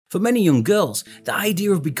For many young girls, the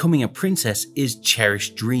idea of becoming a princess is a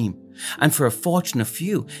cherished dream, and for a fortunate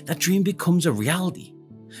few, that dream becomes a reality.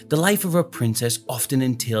 The life of a princess often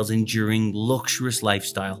entails enduring luxurious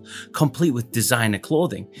lifestyle, complete with designer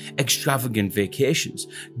clothing, extravagant vacations,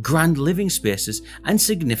 grand living spaces, and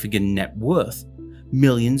significant net worth.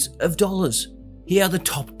 Millions of dollars. Here are the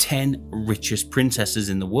top 10 richest princesses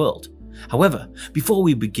in the world. However, before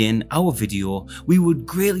we begin our video, we would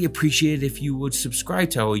greatly appreciate if you would subscribe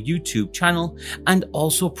to our YouTube channel and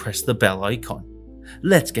also press the bell icon.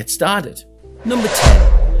 Let's get started. Number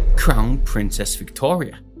 10. Crown Princess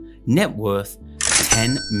Victoria. Net worth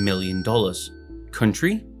 $10 million.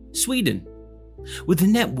 Country? Sweden. With a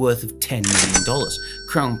net worth of $10 million,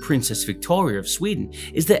 Crown Princess Victoria of Sweden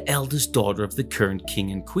is the eldest daughter of the current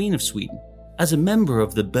King and Queen of Sweden. As a member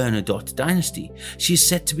of the Bernadotte dynasty, she is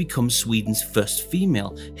set to become Sweden's first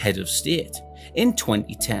female head of state. In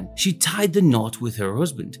 2010, she tied the knot with her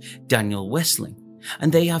husband, Daniel Westling,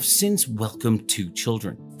 and they have since welcomed 2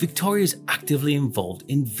 children. Victoria is actively involved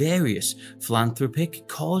in various philanthropic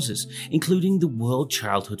causes, including the World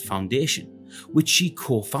Childhood Foundation, which she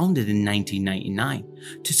co-founded in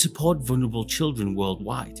 1999 to support vulnerable children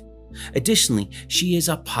worldwide. Additionally, she is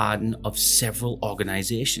a partner of several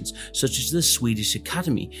organizations such as the Swedish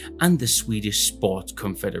Academy and the Swedish Sports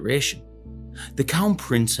Confederation. The Crown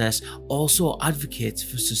Princess also advocates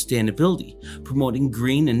for sustainability, promoting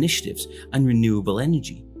green initiatives and renewable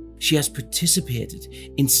energy. She has participated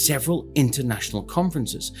in several international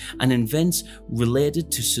conferences and events related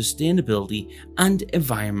to sustainability and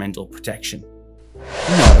environmental protection.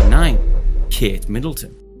 Number 9. Kate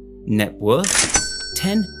Middleton. Net worth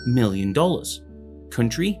 $10 million.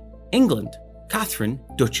 Country? England. Catherine,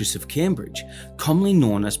 Duchess of Cambridge, commonly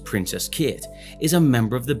known as Princess Kate, is a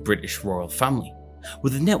member of the British royal family.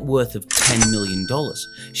 With a net worth of $10 million,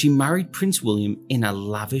 she married Prince William in a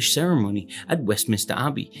lavish ceremony at Westminster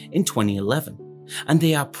Abbey in 2011, and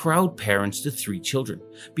they are proud parents to 3 children.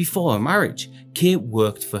 Before her marriage, Kate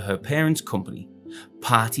worked for her parents' company,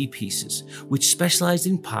 Party Pieces, which specialized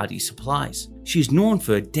in party supplies. She is known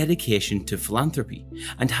for her dedication to philanthropy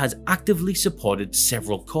and has actively supported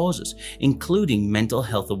several causes, including mental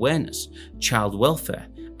health awareness, child welfare,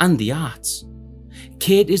 and the arts.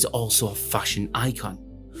 Kate is also a fashion icon.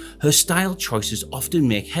 Her style choices often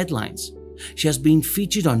make headlines. She has been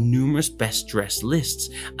featured on numerous best dressed lists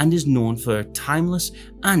and is known for her timeless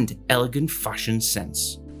and elegant fashion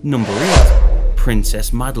sense. Number 8.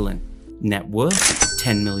 Princess Madeleine. Net worth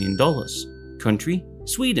 $10 million. Country?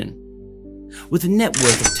 Sweden. With a net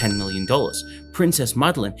worth of $10 million, Princess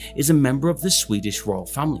Madeleine is a member of the Swedish royal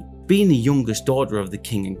family. Being the youngest daughter of the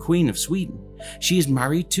King and Queen of Sweden, she is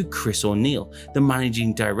married to Chris O'Neill, the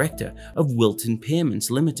managing director of Wilton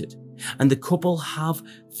Payments Limited, and the couple have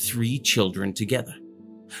 3 children together.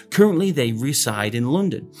 Currently, they reside in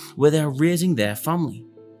London, where they are raising their family.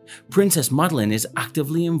 Princess Madeleine is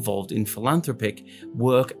actively involved in philanthropic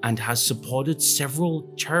work and has supported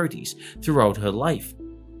several charities throughout her life.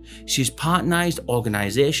 She has partnered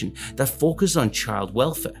organisations that focus on child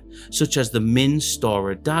welfare, such as the Min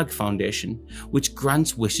Stora Dag Foundation, which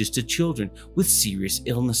grants wishes to children with serious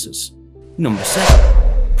illnesses. Number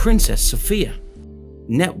 7. Princess Sophia.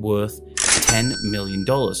 Net worth $10 million,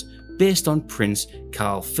 based on Prince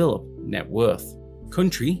Carl Philip net worth.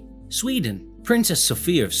 Country? Sweden. Princess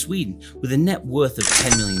Sophia of Sweden, with a net worth of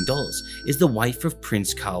 $10 million, is the wife of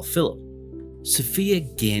Prince Carl Philip. Sophia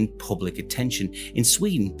gained public attention in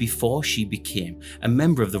Sweden before she became a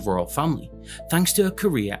member of the royal family, thanks to her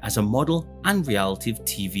career as a model and reality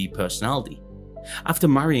TV personality. After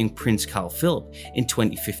marrying Prince Carl Philip in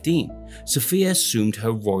 2015, Sophia assumed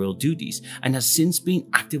her royal duties and has since been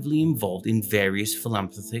actively involved in various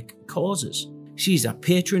philanthropic causes. She is a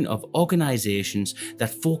patron of organisations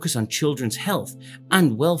that focus on children's health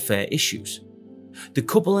and welfare issues. The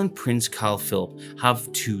couple and Prince Carl Philip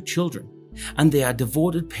have 2 children, and they are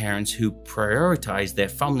devoted parents who prioritise their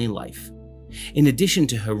family life. In addition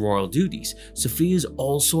to her royal duties, Sophia is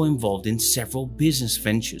also involved in several business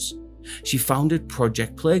ventures. She founded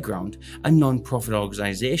Project Playground, a non-profit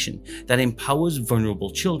organisation that empowers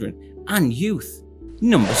vulnerable children and youth.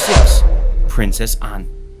 Number 6. Princess Anne.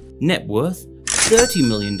 Net worth $30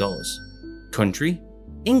 million. Country?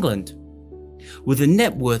 England. With a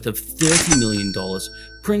net worth of $30 million,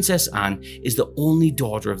 Princess Anne is the only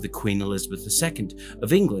daughter of the Queen Elizabeth II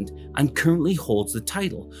of England and currently holds the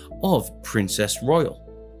title of Princess Royal.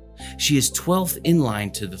 She is 12th in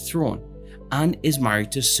line to the throne. Anne is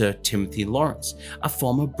married to Sir Timothy Lawrence, a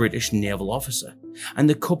former British naval officer, and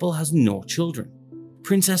the couple has no children.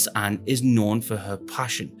 Princess Anne is known for her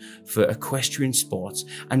passion for equestrian sports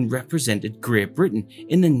and represented Great Britain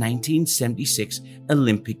in the 1976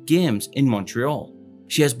 Olympic Games in Montreal.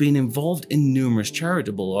 She has been involved in numerous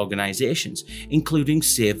charitable organisations, including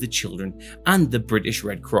Save the Children and the British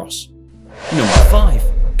Red Cross. Number 5.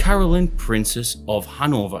 Caroline, Princess of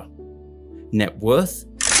Hanover. Net worth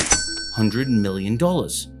 $100 million.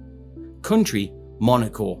 Country,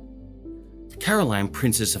 Monaco. Caroline,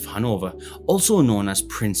 Princess of Hanover, also known as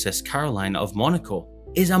Princess Caroline of Monaco,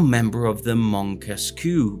 is a member of the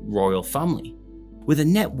Montesquieu royal family. With a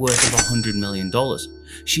net worth of $100 million,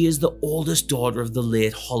 she is the oldest daughter of the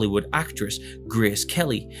late Hollywood actress Grace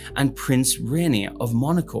Kelly and Prince Rainier of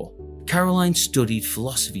Monaco. Caroline studied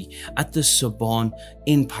philosophy at the Sorbonne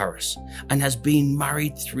in Paris and has been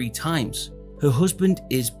married 3 times. Her husband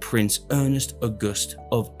is Prince Ernest Auguste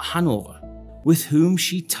of Hanover, with whom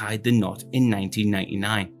she tied the knot in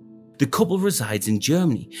 1999. The couple resides in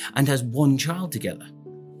Germany and has 1 child together.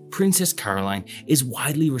 Princess Caroline is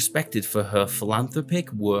widely respected for her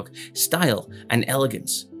philanthropic work, style, and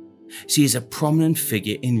elegance. She is a prominent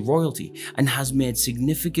figure in royalty and has made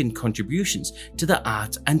significant contributions to the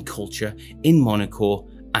arts and culture in Monaco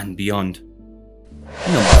and beyond.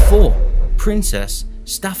 Number 4. Princess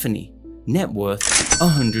Stephanie. Net worth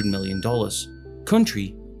 $100 million.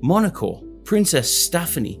 Country, Monaco. Princess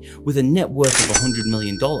Stephanie, with a net worth of $100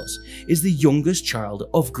 million, is the youngest child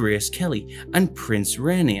of Grace Kelly and Prince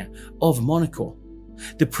Rainier of Monaco.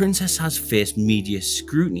 The princess has faced media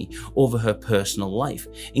scrutiny over her personal life,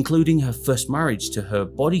 including her first marriage to her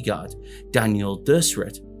bodyguard, Daniel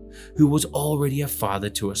Dursret, who was already a father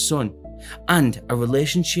to a son, and a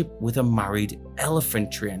relationship with a married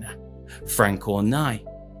elephant trainer, Franco Nye.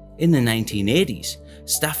 In the 1980s,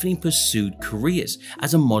 Stephanie pursued careers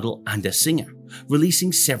as a model and a singer,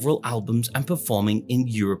 releasing several albums and performing in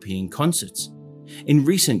European concerts. In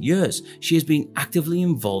recent years, she has been actively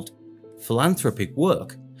involved in philanthropic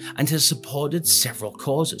work and has supported several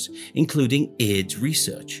causes, including AIDS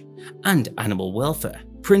research and animal welfare.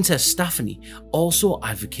 Princess Stephanie also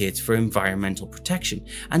advocates for environmental protection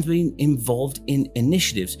and has been involved in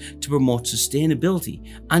initiatives to promote sustainability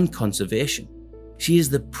and conservation. She is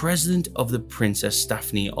the president of the Princess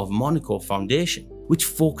Stephanie of Monaco Foundation, which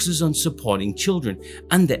focuses on supporting children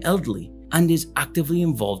and the elderly and is actively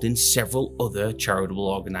involved in several other charitable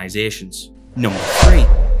organizations. Number 3.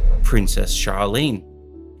 Princess Charlene.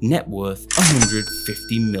 Net worth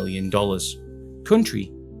 $150 million.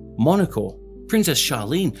 Country, Monaco. Princess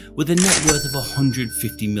Charlene, with a net worth of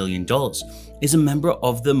 $150 million, is a member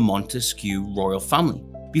of the Montesquieu royal family.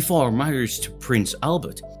 Before her marriage to Prince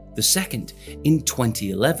Albert II in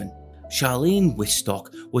 2011, Charlene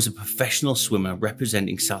Wistock was a professional swimmer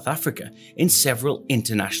representing South Africa in several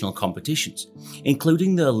international competitions,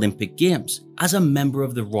 including the Olympic Games. As a member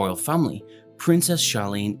of the royal family, Princess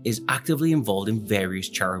Charlene is actively involved in various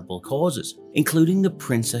charitable causes, including the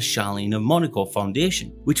Princess Charlene of Monaco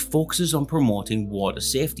Foundation, which focuses on promoting water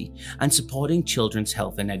safety and supporting children's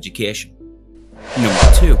health and education.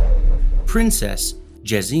 Number 2. Princess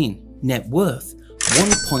Jezine. Net worth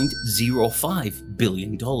 $1.05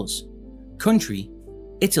 billion. Country,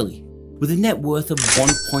 Italy. With a net worth of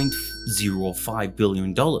 $1.05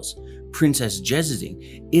 billion, Princess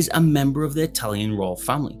Jezine is a member of the Italian royal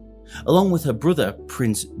family. Along with her brother,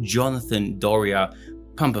 Prince Jonathan Doria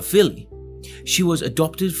Pampafili, she was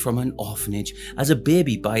adopted from an orphanage as a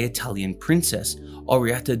baby by Italian Princess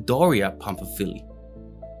Orietta Doria Pampafili,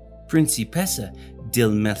 Principessa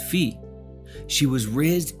del Melfi. She was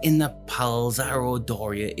raised in the Palazzo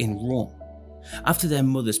Doria in Rome. After their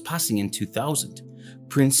mother's passing in 2000,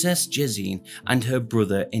 Princess Jezine and her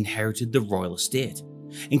brother inherited the royal estate,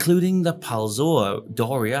 including the Palazzo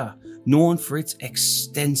Doria, known for its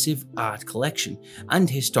extensive art collection and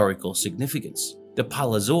historical significance. The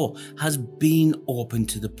Palazzo has been open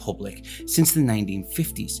to the public since the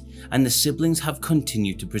 1950s, and the siblings have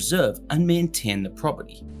continued to preserve and maintain the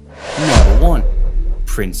property. Number 1.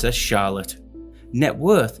 Princess Charlotte. Net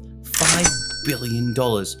worth $5 billion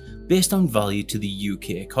based on value to the UK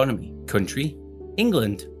economy. Country,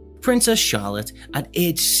 England. Princess Charlotte at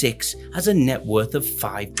age 6 has a net worth of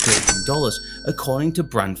 $5 billion according to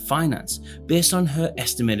Brand Finance, based on her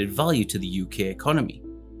estimated value to the UK economy.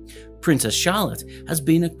 Princess Charlotte has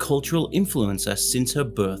been a cultural influencer since her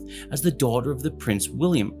birth as the daughter of the Prince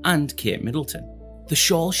William and Kate Middleton. The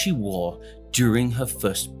shawl she wore during her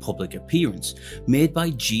first public appearance, made by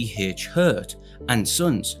G.H. Hurt and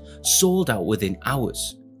Sons, sold out within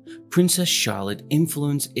hours. Princess Charlotte's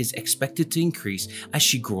influence is expected to increase as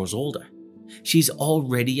she grows older. She is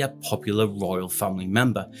already a popular royal family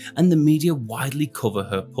member, and the media widely cover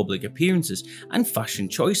her public appearances and fashion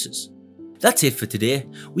choices. That's it for today.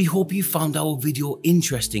 We hope you found our video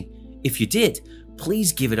interesting. If you did,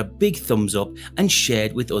 please give it a big thumbs up and share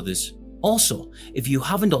it with others. Also, if you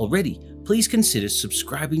haven't already, please consider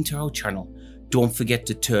subscribing to our channel. Don't forget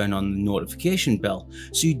to turn on the notification bell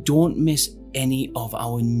so you don't miss any of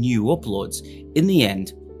our new uploads. In the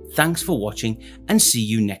end, thanks for watching and see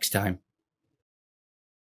you next time.